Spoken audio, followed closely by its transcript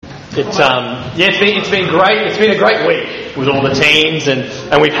It's been great. It's been a great week with all the teams,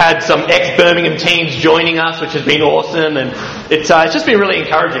 and we've had some ex-Birmingham teams joining us, which has been awesome, and it's just been really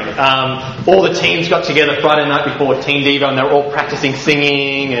encouraging. All the teams got together Friday night before Team Devo, and they were all practicing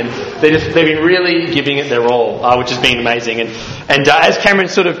singing, and they've been really giving it their all, which has been amazing. And as Cameron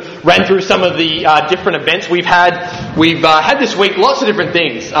sort of ran through some of the different events we've had this week, lots of different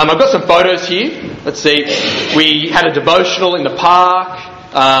things. I've got some photos here. Let's see. We had a devotional in the park.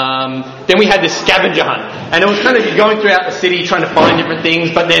 Then we had this scavenger hunt, and it was kind of going throughout the city trying to find different things,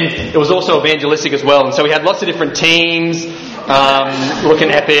 but then it was also evangelistic as well, and so we had lots of different teams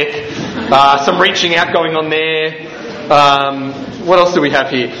looking epic, some reaching out going on there. What else do we have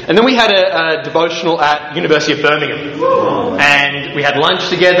here? And then we had a devotional at University of Birmingham, and we had lunch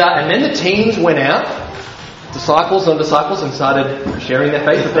together, and then the teams went out, disciples on disciples, and started sharing their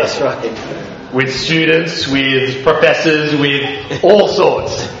faith with us. That's right. With students, with professors, with all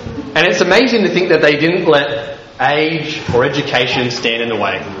sorts. And it's amazing to think that they didn't let age or education stand in the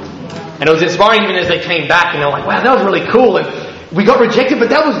way. And it was inspiring even as they came back, and they're like, wow, that was really cool, and we got rejected, but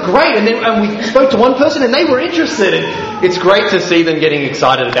that was great. And then we spoke to one person and they were interested, and it's great to see them getting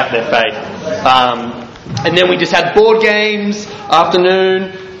excited about their faith. And then we just had board games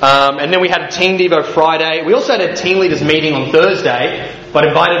afternoon, and then we had a Team Devo Friday. We also had a team leaders meeting on Thursday, but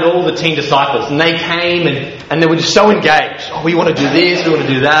invited all the teen disciples, and they came and they were just so engaged. Oh, we want to do this, we want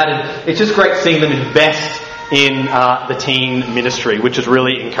to do that, and it's just great seeing them invest in the teen ministry, which is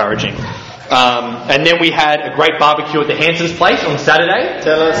really encouraging. And then we had a great barbecue at the Hanson's place on Saturday,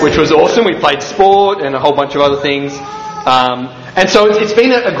 which was awesome. We played sport and a whole bunch of other things. And so it's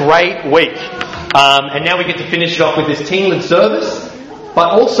been a great week. And now we get to finish it off with this teen led service, but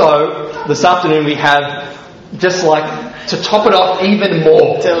also this afternoon we have, just like to top it off even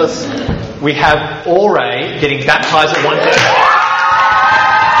more, tell us, we have Ore getting baptised at 1:30.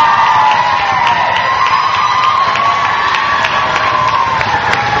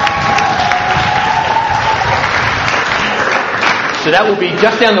 So that will be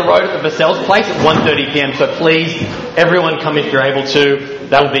just down the road at the Vassell's place at 1:30 p.m. So please, everyone come if you're able to.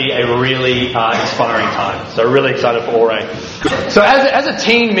 That will be a really inspiring time. So really excited for Ore. So as a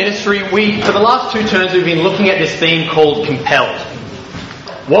teen ministry, for the last 2 terms, we've been looking at this theme called compelled.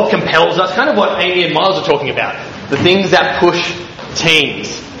 What compels us? Kind of what Amy and Miles are talking about. The things that push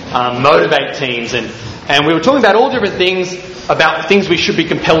teens, motivate teens. And we were talking about all different things, about things we should be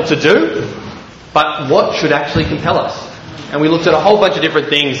compelled to do, but what should actually compel us? And we looked at a whole bunch of different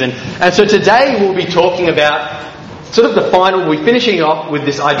things. And so today we'll be talking about sort of the final, we'll be finishing off with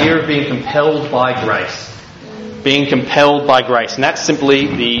this idea of being compelled by grace. Being compelled by grace. And that's simply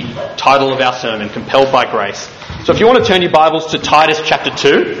the title of our sermon, Compelled by Grace. So if you want to turn your Bibles to Titus chapter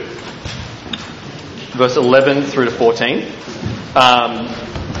 2, verse 11 through to 14. And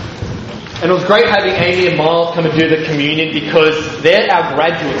it was great having Amy and Miles come and do the communion, because they're our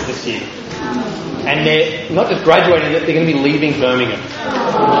graduates this year. And they're not just graduating, they're going to be leaving Birmingham.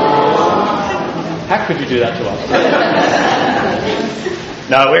 How could you do that to us?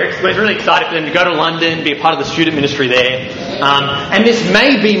 No, we're really excited for them to go to London, be a part of the student ministry there. And this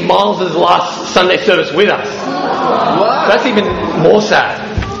may be Miles' last Sunday service with us. Wow. That's even more sad.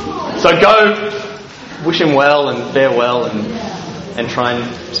 So go wish him well and farewell and try and,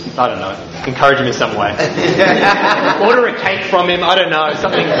 I don't know, encourage him in some way. Order a cake from him, I don't know,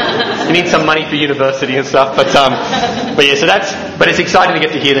 something. He needs some money for university and stuff. But yeah, but it's exciting to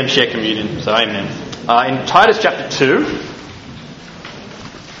get to hear them share communion. So amen. In Titus chapter 2,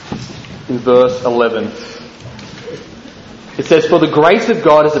 in verse 11, it says, "For the grace of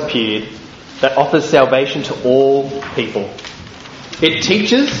God has appeared, that offers salvation to all people. It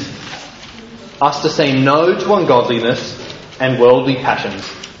teaches us to say no to ungodliness and worldly passions,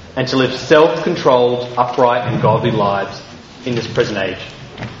 and to live self-controlled, upright and godly lives in this present age,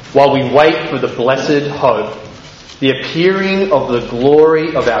 while we wait for the blessed hope, the appearing of the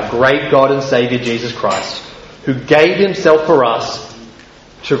glory of our great God and Saviour Jesus Christ, who gave himself for us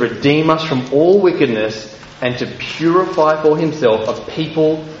to redeem us from all wickedness and to purify for himself a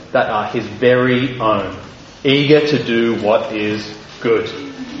people that are his very own, eager to do what is good."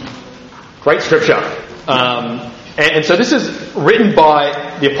 Great scripture. And so this is written by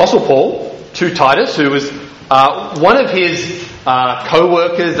the Apostle Paul to Titus, who was one of his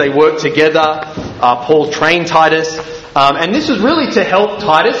co-workers. They worked together. Paul trained Titus. And this was really to help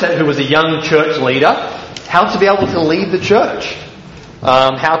Titus, who was a young church leader, how to be able to lead the church.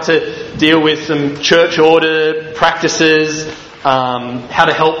 How to deal with some church order practices. How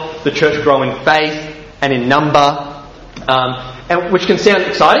to help the church grow in faith and in number. And which can sound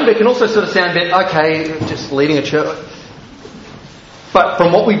exciting, but it can also sort of sound a bit, okay, just leading a church. But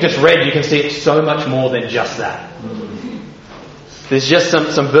from what we've just read, you can see it's so much more than just that. There's just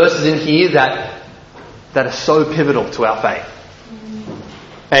some verses in here that are so pivotal to our faith.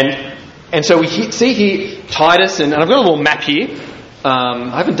 And so we see here Titus, and I've got a little map here.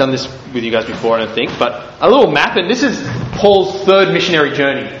 I haven't done this with you guys before, I don't think, but a little map, and this is Paul's third missionary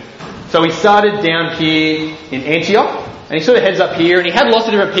journey. So he started down here in Antioch, and he sort of heads up here, and he had lots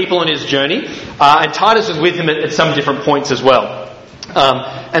of different people on his journey, and Titus was with him at some different points as well.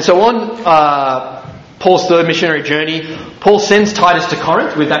 And so on Paul's third missionary journey, Paul sends Titus to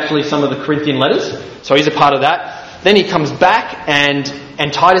Corinth with actually some of the Corinthian letters, so he's a part of that. Then he comes back, and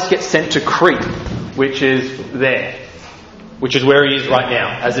Titus gets sent to Crete, which is there, which is where he is right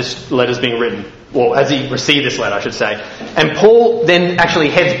now, as this letter's being written. Well, as he received this letter, I should say. And Paul then actually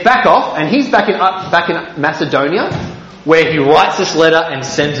heads back off, and he's back in Macedonia, where he writes this letter and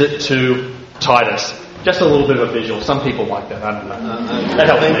sends it to Titus. Just a little bit of a visual. Some people like that. I don't know. That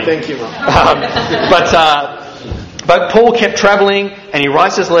helps me. Thank you. But Paul kept travelling, and he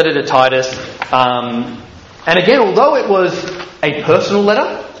writes this letter to Titus. And again, although it was a personal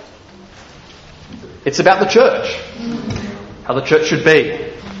letter, it's about the church, how the church should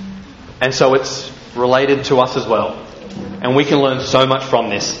be. And so it's related to us as well. And we can learn so much from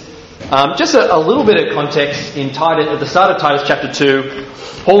this. Just a little bit of context in Titus. At the start of Titus chapter 2,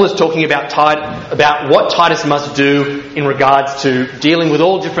 Paul is talking about what Titus must do in regards to dealing with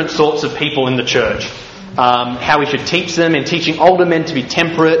all different sorts of people in the church. How he should teach them, and teaching older men to be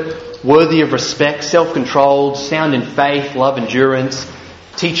temperate, worthy of respect, self-controlled, sound in faith, love, endurance.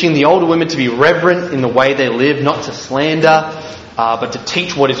 Teaching the older women to be reverent in the way they live, not to slander, but to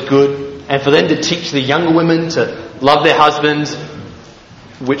teach what is good. And for them to teach the younger women to love their husbands,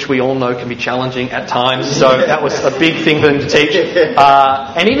 which we all know can be challenging at times. So that was a big thing for them to teach.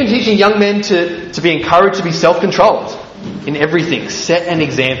 And even teaching young men to be encouraged to be self-controlled in everything. Set an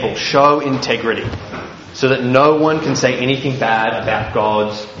example. Show integrity. So that no one can say anything bad about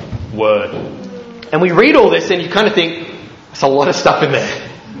God's word. And we read all this and you kind of think, there's a lot of stuff in there.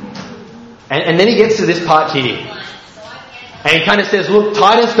 And then he gets to this part here. And he kind of says, look,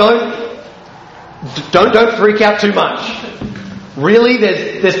 Titus, don't freak out too much. Really,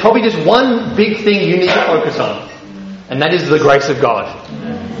 there's probably just one big thing you need to focus on. And that is the grace of God.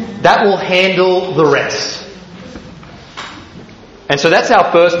 That will handle the rest. And so that's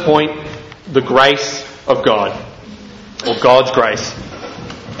our first point, the grace of God. Or God's grace.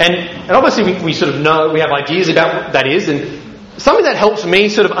 And obviously we sort of know, we have ideas about what that is, and something that helps me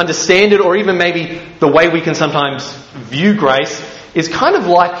sort of understand it, or even maybe the way we can sometimes view grace, is kind of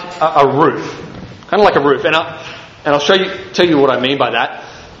like a roof. Kind of like a roof. And I'll tell you what I mean by that.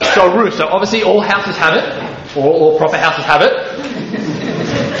 So a roof. So obviously all houses have it, or all proper houses have it.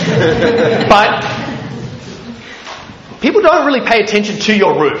 But people don't really pay attention to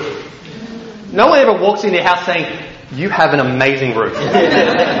your roof. No one ever walks in their house saying, you have an amazing roof.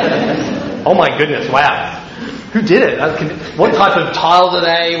 Oh my goodness, wow. Who did it? What type of tiles are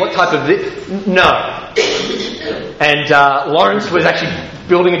they? What type of... No. And Lawrence was actually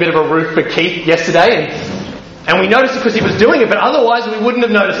building a bit of a roof for Keith yesterday, and we noticed it because he was doing it, but otherwise we wouldn't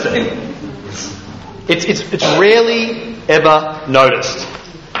have noticed it. It's rarely ever noticed.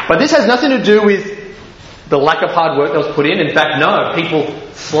 But this has nothing to do with the lack of hard work that was put in. In fact, no. People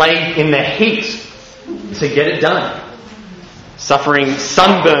slaved in the heat to get it done. Suffering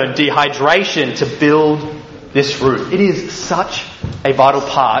sunburn, dehydration to build this roof. It is such a vital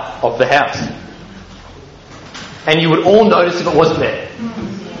part of the house. And you would all notice if it wasn't there.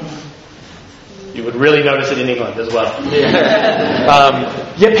 You would really notice it in England as well.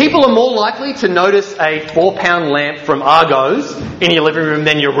 Yet people are more likely to notice a 4-pound lamp from Argos in your living room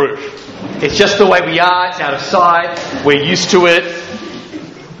than your roof. It's just the way we are. It's out of sight. We're used to it.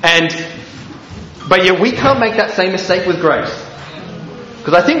 But yet we can't make that same mistake with grace.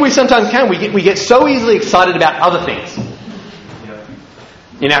 Because I think we sometimes can. We get so easily excited about other things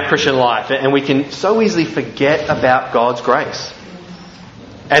in our Christian life. And we can so easily forget about God's grace.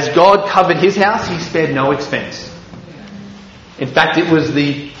 As God covered his house, he spared no expense. In fact, it was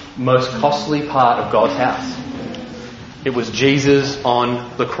the most costly part of God's house. It was Jesus on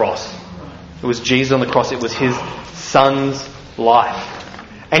the cross. It was Jesus on the cross. It was his son's life.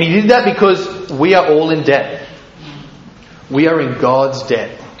 And he did that because we are all in debt. We are in God's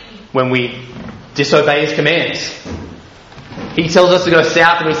debt when we disobey his commands. He tells us to go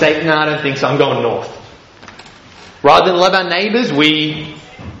south and we say, no, I don't think so, I'm going north. Rather than love our neighbours, we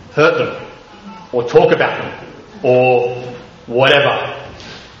hurt them or talk about them or whatever.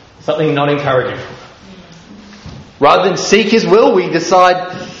 Something not encouraging. Rather than seek his will, we decide,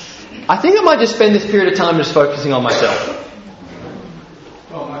 I think I might just spend this period of time just focusing on myself.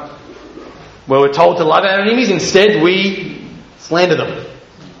 where we're told to love our enemies. Instead, we slander them.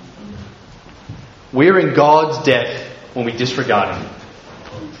 We're in God's debt when we disregard Him.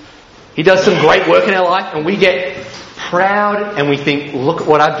 He does some great work in our life and we get proud and we think, look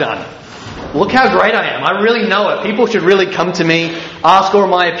what I've done. Look how great I am. I really know it. People should really come to me, ask all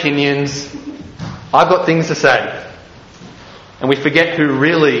my opinions. I've got things to say. And we forget who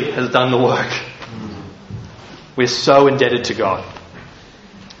really has done the work. We're so indebted to God.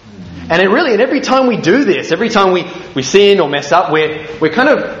 And every time we do this, every time we sin or mess up, we're kind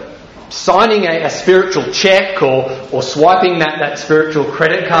of signing a spiritual check or swiping that spiritual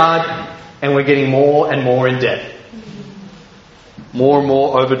credit card, and we're getting more and more in debt. More and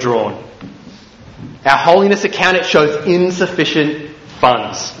more overdrawn. Our holiness account, it shows insufficient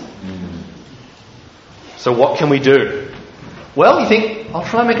funds. So what can we do? Well, you think, I'll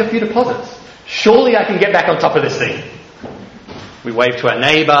try and make a few deposits. Surely I can get back on top of this thing. We wave to our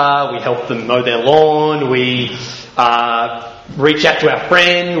neighbour, we help them mow their lawn, we reach out to our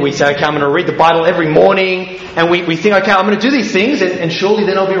friend, we say, okay, I'm going to read the Bible every morning, and we think, okay, I'm going to do these things, and surely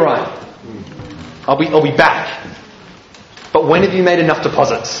then I'll be right. I'll be back. But when have you made enough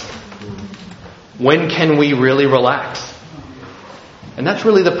deposits? When can we really relax? And that's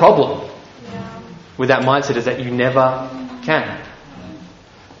really the problem with that mindset, is that you never can.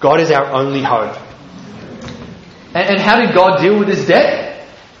 God is our only hope. And how did God deal with his debt?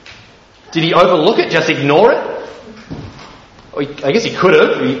 Did he overlook it, just ignore it? I guess he could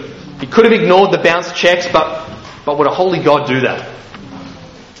have. He could have ignored the bounced checks, but would a holy God do that?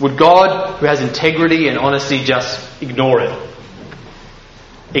 Would God, who has integrity and honesty, just ignore it?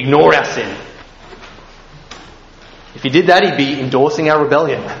 Ignore our sin? If he did that, he'd be endorsing our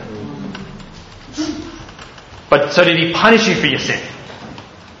rebellion. But so did he punish you for your sin?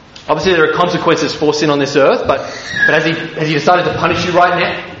 Obviously there are consequences for sin on this earth, but has he decided to punish you right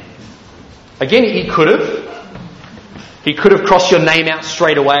now? Again, he could have. He could have crossed your name out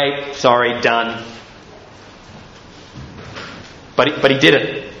straight away. Sorry, done. But he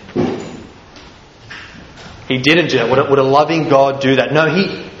didn't. He didn't do that. Would a loving God do that? No,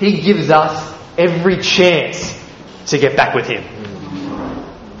 he gives us every chance to get back with him.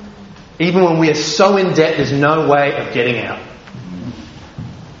 Even when we are so in debt, there's no way of getting out.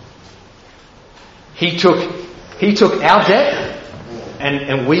 He took our debt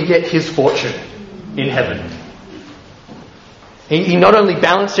and we get his fortune in heaven. He not only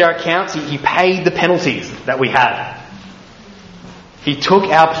balanced our accounts, he paid the penalties that we had. He took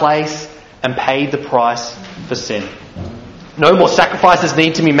our place and paid the price for sin. No more sacrifices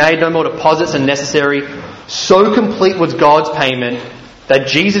need to be made, no more deposits are necessary. So complete was God's payment that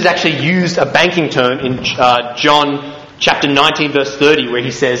Jesus actually used a banking term in John chapter 19 verse 30 where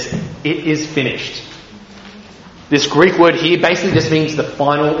he says, "It is finished." This Greek word here basically just means the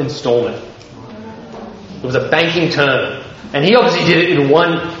final installment. It was a banking term. And he obviously did it in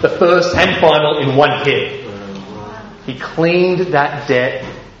the first and final in one hit. He cleaned that debt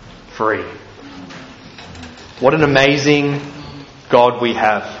free. What an amazing God we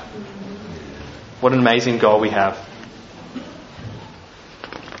have. What an amazing God we have.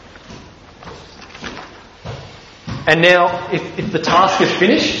 And now, if the task is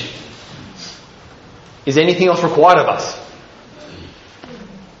finished, is anything else required of us?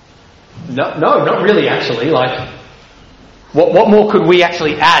 No, not really actually. What more could we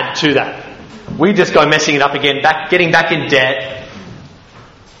actually add to that? We just go messing it up again, getting back in debt.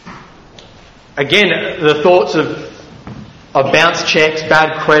 Again, the thoughts of bounce checks,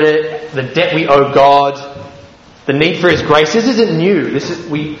 bad credit, the debt we owe God, the need for his grace. This isn't new.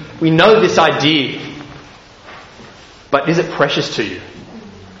 We know this idea. But is it precious to you?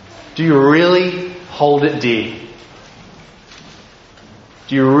 Do you really hold it dear?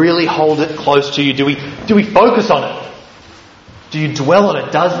 Do you really hold it close to you? Do we focus on it? Do you dwell on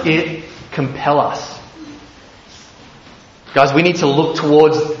it? Does it compel us? Guys, we need to look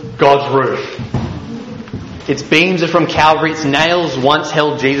towards God's roof. Its beams are from Calvary. Its nails once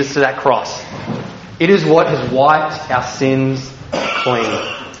held Jesus to that cross. It is what has wiped our sins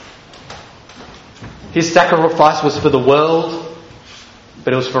clean. His sacrifice was for the world,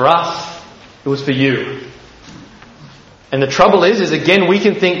 but it was for us. It was for you. And the trouble is again, we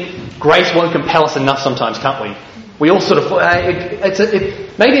can think grace won't compel us enough sometimes, can't we? We all sort of,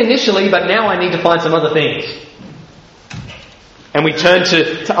 maybe initially, but now I need to find some other things. And we turn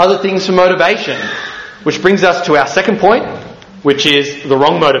to other things for motivation, which brings us to our second point, which is the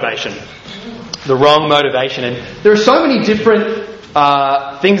wrong motivation. The wrong motivation. And there are so many different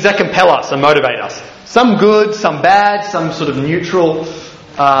things that compel us and motivate us. Some good, some bad, some sort of neutral.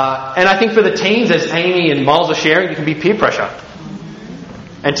 And I think for the teens, as Amy and Miles are sharing, it can be peer pressure.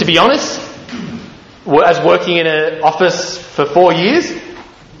 And to be honest, as working in an office for 4 years,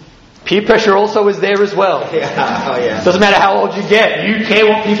 peer pressure also is there as well. Yeah. Doesn't matter how old you get, you care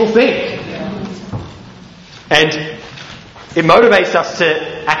what people think. And it motivates us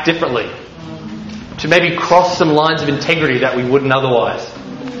to act differently, to maybe cross some lines of integrity that we wouldn't otherwise,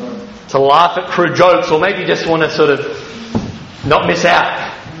 to laugh at crude jokes, or maybe just want to sort of not miss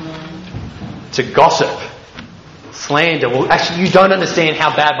out, to gossip, slander. Well, actually, you don't understand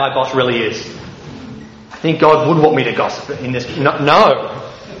how bad my boss really is. I think God would want me to gossip in this. No.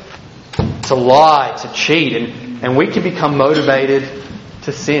 To lie, to cheat, and we can become motivated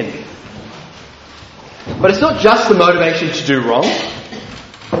to sin. But it's not just the motivation to do wrong.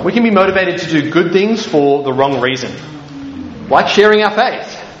 We can be motivated to do good things for the wrong reason, like sharing our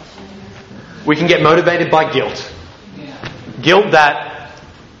faith. We can get motivated by guilt. Guilt that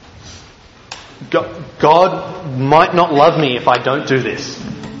God might not love me if I don't do this.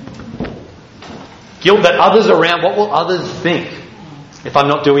 Guilt that others around, what will others think if I'm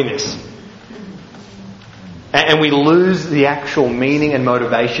not doing this? And we lose the actual meaning and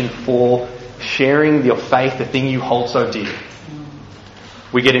motivation for sharing your faith, the thing you hold so dear.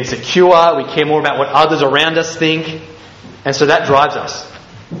 We get insecure, we care more about what others around us think, and so that drives us.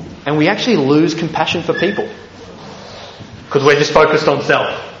 And we actually lose compassion for people because we're just focused on self.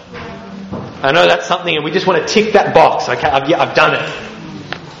 I know that's something, and we just want to tick that box. Okay, I've done it.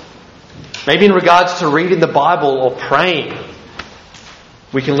 Maybe in regards to reading the Bible or praying,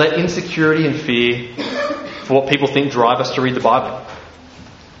 we can let insecurity and fear for what people think drive us to read the Bible.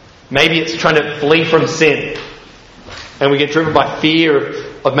 Maybe it's trying to flee from sin, and we get driven by fear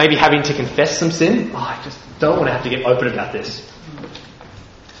of maybe having to confess some sin. I just don't want to have to get open about this.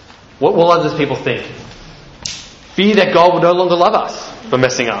 What will other people think? Fear that God will no longer love us for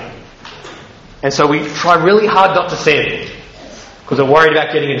messing up. And so we try really hard not to sin because we're worried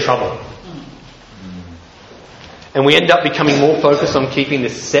about getting in trouble. And we end up becoming more focused on keeping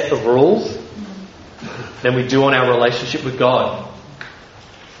this set of rules than we do on our relationship with God.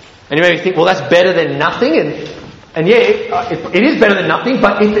 And you maybe think, well, that's better than nothing. And yeah, it is better than nothing,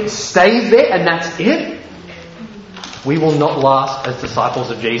 but if it stays there and that's it, we will not last as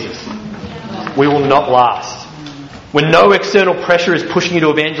disciples of Jesus. We will not last. When no external pressure is pushing you to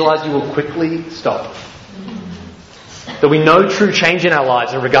evangelize, you will quickly stop. There'll be no true change in our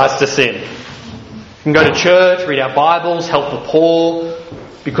lives in regards to sin. We can go to church, read our Bibles, help the poor,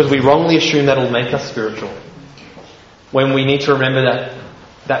 because we wrongly assume that will make us spiritual. When we need to remember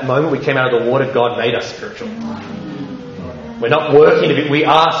that moment we came out of the water, God made us spiritual. We're not working to be, we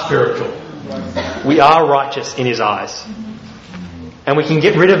are spiritual. We are righteous in His eyes. And we can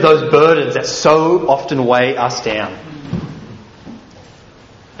get rid of those burdens that so often weigh us down.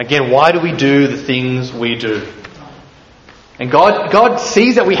 Again, why do we do the things we do? And God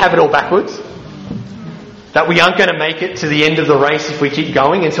sees that we have it all backwards. That we aren't going to make it to the end of the race if we keep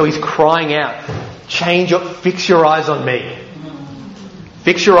going. And so He's crying out, fix your eyes on me.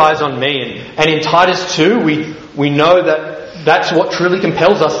 Fix your eyes on me. And in Titus 2, we know that that's what truly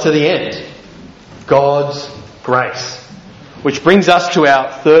compels us to the end. God's grace. Which brings us to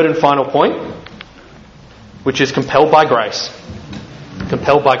our third and final point, which is compelled by grace.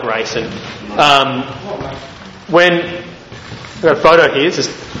 Compelled by grace. And when I've got a photo here, this is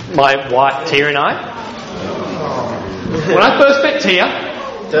my wife Tia and I. When I first met Tia,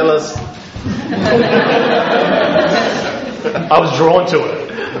 tell us. I was drawn to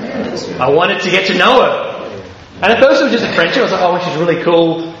her. I wanted to get to know her. And at first it was just a friendship. I was like, oh, she's really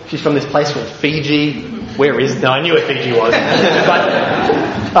cool. She's from this place called Fiji. Where is... No, I knew where Fiji was.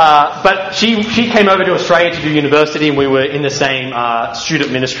 But she came over to Australia to do university, and we were in the same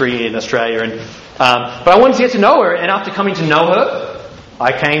student ministry in Australia. But I wanted to get to know her, and after coming to know her,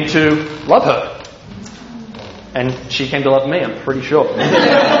 I came to love her. And she came to love me, I'm pretty sure.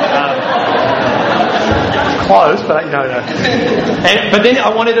 Close, but no. But then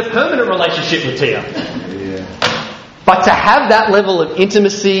I wanted a permanent relationship with Tia. Yeah. But to have that level of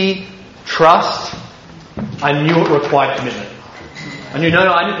intimacy, trust, I knew it required commitment. I knew,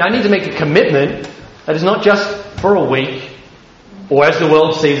 I need to make a commitment that is not just for a week, or as the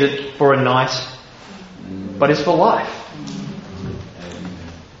world sees it, for a night, but is for life.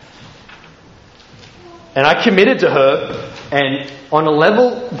 And I committed to her, and on a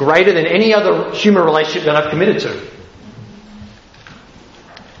level greater than any other human relationship that I've committed to.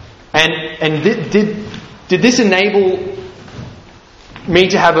 And did this enable me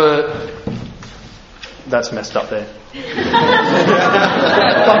to have a... That's messed up there.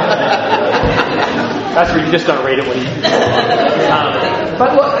 That's where you just don't read it when you...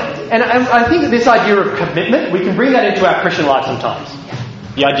 But look, and I think this idea of commitment, we can bring that into our Christian life sometimes.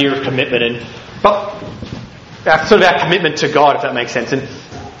 the idea of commitment, but our commitment to God, if that makes sense. And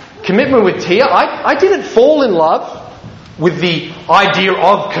commitment with Tia, I didn't fall in love with the idea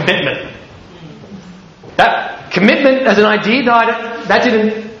of commitment. That commitment as an idea, that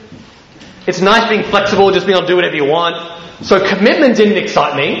didn't. It's nice being flexible, just being able to do whatever you want. So commitment didn't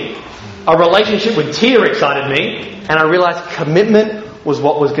excite me. A relationship with Tia excited me, and I realised commitment was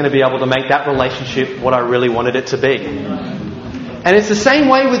what was going to be able to make that relationship what I really wanted it to be. And it's the same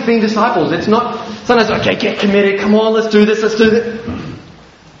way with being disciples. It's not sometimes, okay, get committed, come on, let's do this.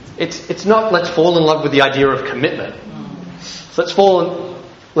 It's not let's fall in love with the idea of commitment. So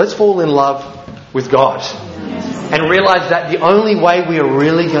let's fall in love with God. And realise that the only way we are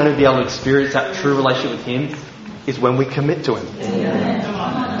really going to be able to experience that true relationship with Him is when we commit to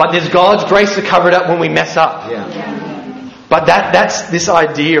Him. But there's God's grace to cover it up when we mess up. But that's this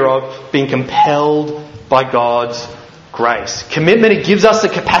idea of being compelled by God's grace. Commitment, it gives us the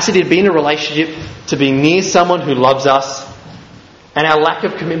capacity to be in a relationship, to be near someone who loves us. And our lack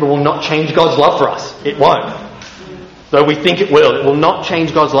of commitment will not change God's love for us. It won't. Though we think it will. It will not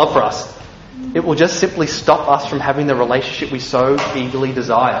change God's love for us. It will just simply stop us from having the relationship we so eagerly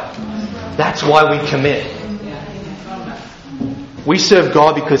desire. That's why we commit. We serve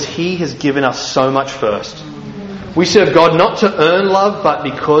God because He has given us so much first. We serve God not to earn love, but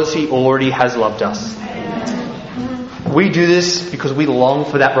because He already has loved us. We do this because we long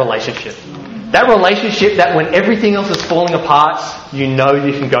for that relationship. That relationship that when everything else is falling apart, you know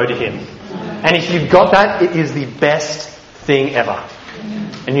you can go to Him. And if you've got that, it is the best thing ever.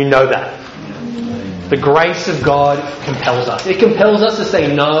 And you know that. The grace of God compels us. It compels us to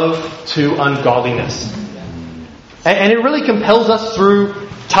say no to ungodliness. And it really compels us through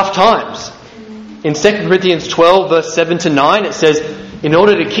tough times. In 2 Corinthians 12, verse 7 to 9, it says, "In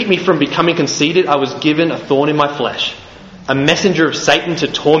order to keep me from becoming conceited, I was given a thorn in my flesh, a messenger of Satan to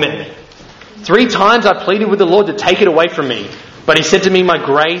torment me. 3 times I pleaded with the Lord to take it away from me. But He said to me, 'My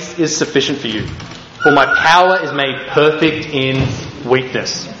grace is sufficient for you, for my power is made perfect in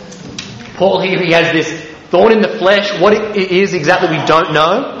weakness.'" Paul here, he has this thorn in the flesh. What it is exactly we don't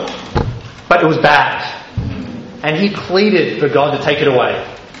know, but it was bad. And he pleaded for God to take it away.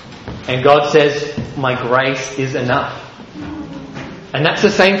 And God says, "My grace is enough." And that's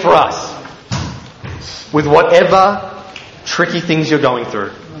the same for us. With whatever tricky things you're going through.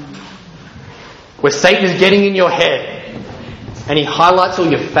 Where Satan is getting in your head and he highlights all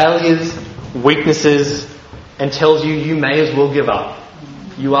your failures, weaknesses, and tells you you may as well give up.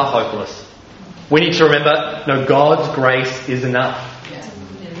 You are hopeless. We need to remember, no, God's grace is enough.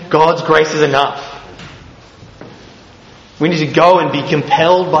 God's grace is enough. We need to go and be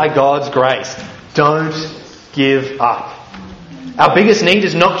compelled by God's grace. Don't give up. Our biggest need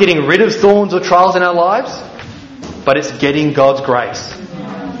is not getting rid of thorns or trials in our lives, but it's getting God's grace.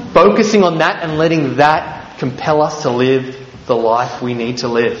 Focusing on that and letting that compel us to live the life we need to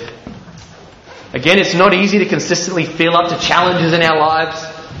live. Again, it's not easy to consistently feel up to challenges in our lives.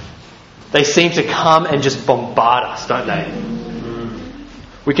 They seem to come and just bombard us, don't they?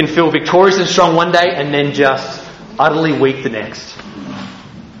 We can feel victorious and strong one day and then just utterly weak the next.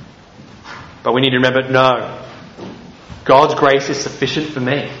 But we need to remember, no. God's grace is sufficient for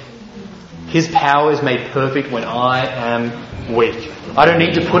me. His power is made perfect when I am weak. I don't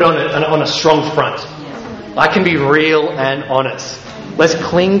need to put on a strong front. I can be real and honest. Let's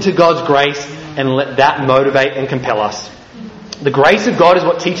cling to God's grace and let that motivate and compel us. The grace of God is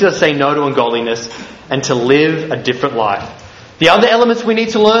what teaches us to say no to ungodliness and to live a different life. The other elements we need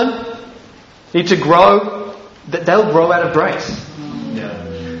to learn, need to grow, that they'll grow out of grace.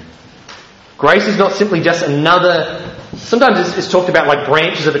 Grace is not simply just another, sometimes it's talked about like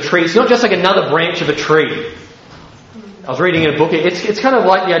branches of a tree. It's not just like another branch of a tree. I was reading in a book, it's kind of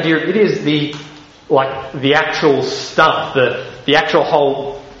like the idea, it is the actual stump, the actual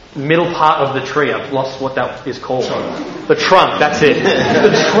whole middle part of the tree. I've lost what that is called. The trunk, that's it.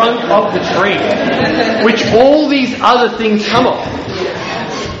 The trunk of the tree. Which all these other things come off.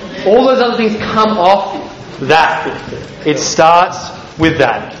 All those other things come off that. It starts with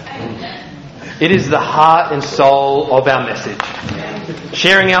that. It is the heart and soul of our message.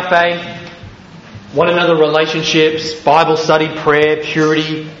 Sharing our faith, one another relationships, Bible study, prayer,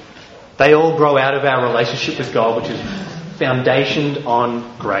 purity, they all grow out of our relationship with God, which is foundationed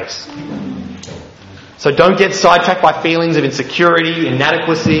on grace. So don't get sidetracked by feelings of insecurity,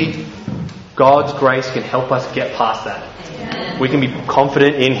 inadequacy. God's grace can help us get past that. We can be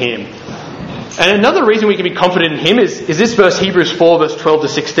confident in Him. And another reason we can be confident in Him is this verse, Hebrews 4, verse 12 to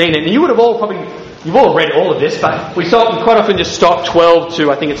 16. And you would have you've all read all of this, but we quite often just stop 12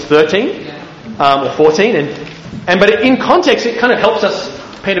 to, I think it's 13 or 14. And But in context, it kind of helps us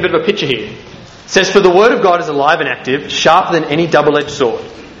paint a bit of a picture here. It says, "For the word of God is alive and active, sharper than any double-edged sword.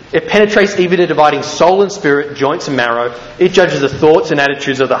 It penetrates even to dividing soul and spirit, joints and marrow. It judges the thoughts and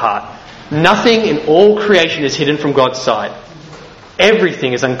attitudes of the heart. Nothing in all creation is hidden from God's sight.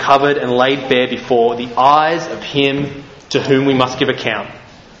 Everything is uncovered and laid bare before the eyes of Him to whom we must give account.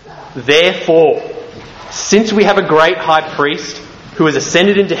 Therefore, since we have a great high priest who has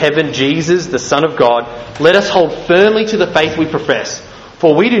ascended into heaven, Jesus, the Son of God, let us hold firmly to the faith we profess.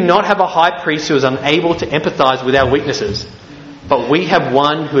 For we do not have a high priest who is unable to empathise with our weaknesses, but we have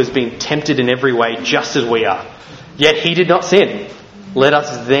one who has been tempted in every way just as we are. Yet He did not sin. Let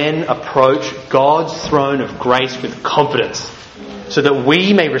us then approach God's throne of grace with confidence, so that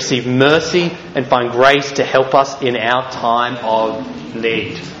we may receive mercy and find grace to help us in our time of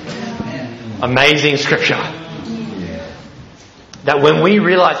need." Amazing scripture. That when we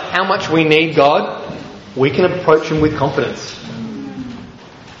realise how much we need God, we can approach Him with confidence.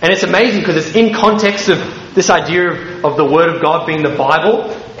 And it's amazing because it's in context of this idea of the Word of God being the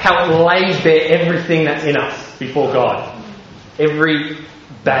Bible, how it lays bare everything that's in us before God. Every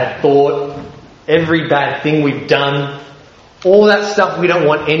bad thought, every bad thing we've done, all that stuff we don't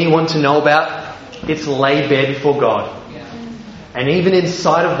want anyone to know about, it's laid bare before God. And even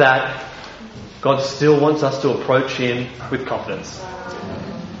inside of that, God still wants us to approach Him with confidence.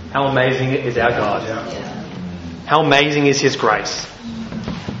 How amazing is our God. How amazing is His grace.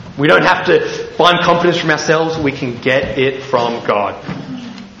 We don't have to find confidence from ourselves, we can get it from God.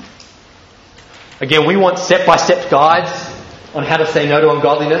 Again, we want step-by-step guides on how to say no to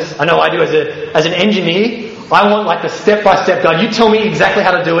ungodliness. I know I do as an engineer. I want like the step-by-step guide. You tell me exactly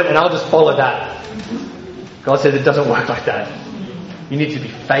how to do it and I'll just follow that. God says it doesn't work like that. You need to be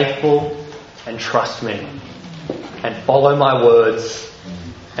faithful and trust me and follow my words,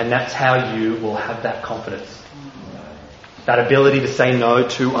 and that's how you will have that confidence, that ability to say no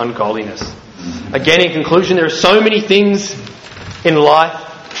to ungodliness. Again, in conclusion, there are so many things in life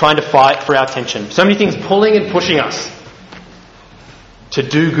trying to fight for our attention. So many things pulling and pushing us to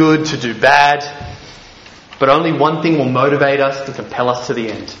do good, to do bad. But only one thing will motivate us to compel us to the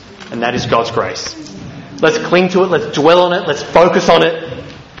end, and that is God's grace. Let's cling to it, let's dwell on it, let's focus on it.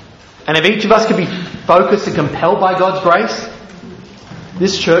 And if each of us can be focused and compelled by God's grace,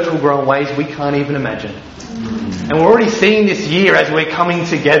 this church will grow in ways we can't even imagine. And we're already seeing this year as we're coming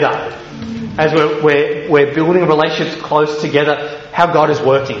together, as we're building relationships close together, how God is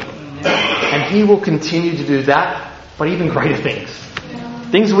working. And He will continue to do that, but even greater things.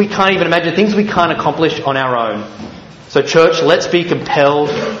 Things we can't even imagine, things we can't accomplish on our own. So church, let's be compelled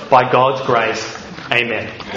by God's grace. Amen.